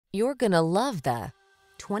You're gonna love the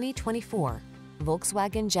 2024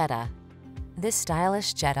 Volkswagen Jetta. This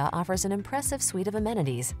stylish Jetta offers an impressive suite of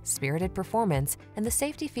amenities, spirited performance, and the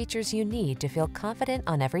safety features you need to feel confident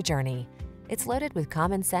on every journey. It's loaded with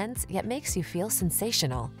common sense, yet makes you feel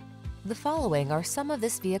sensational. The following are some of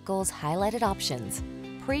this vehicle's highlighted options: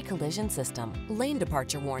 pre-collision system, lane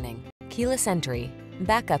departure warning, keyless entry,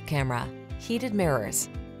 backup camera, heated mirrors,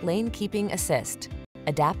 lane keeping assist,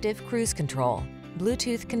 adaptive cruise control,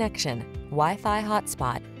 Bluetooth connection, Wi-Fi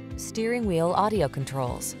hotspot, steering wheel audio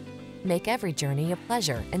controls. Make every journey a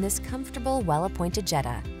pleasure in this comfortable, well-appointed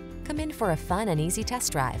Jetta. Come in for a fun and easy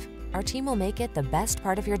test drive. Our team will make it the best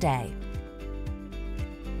part of your day.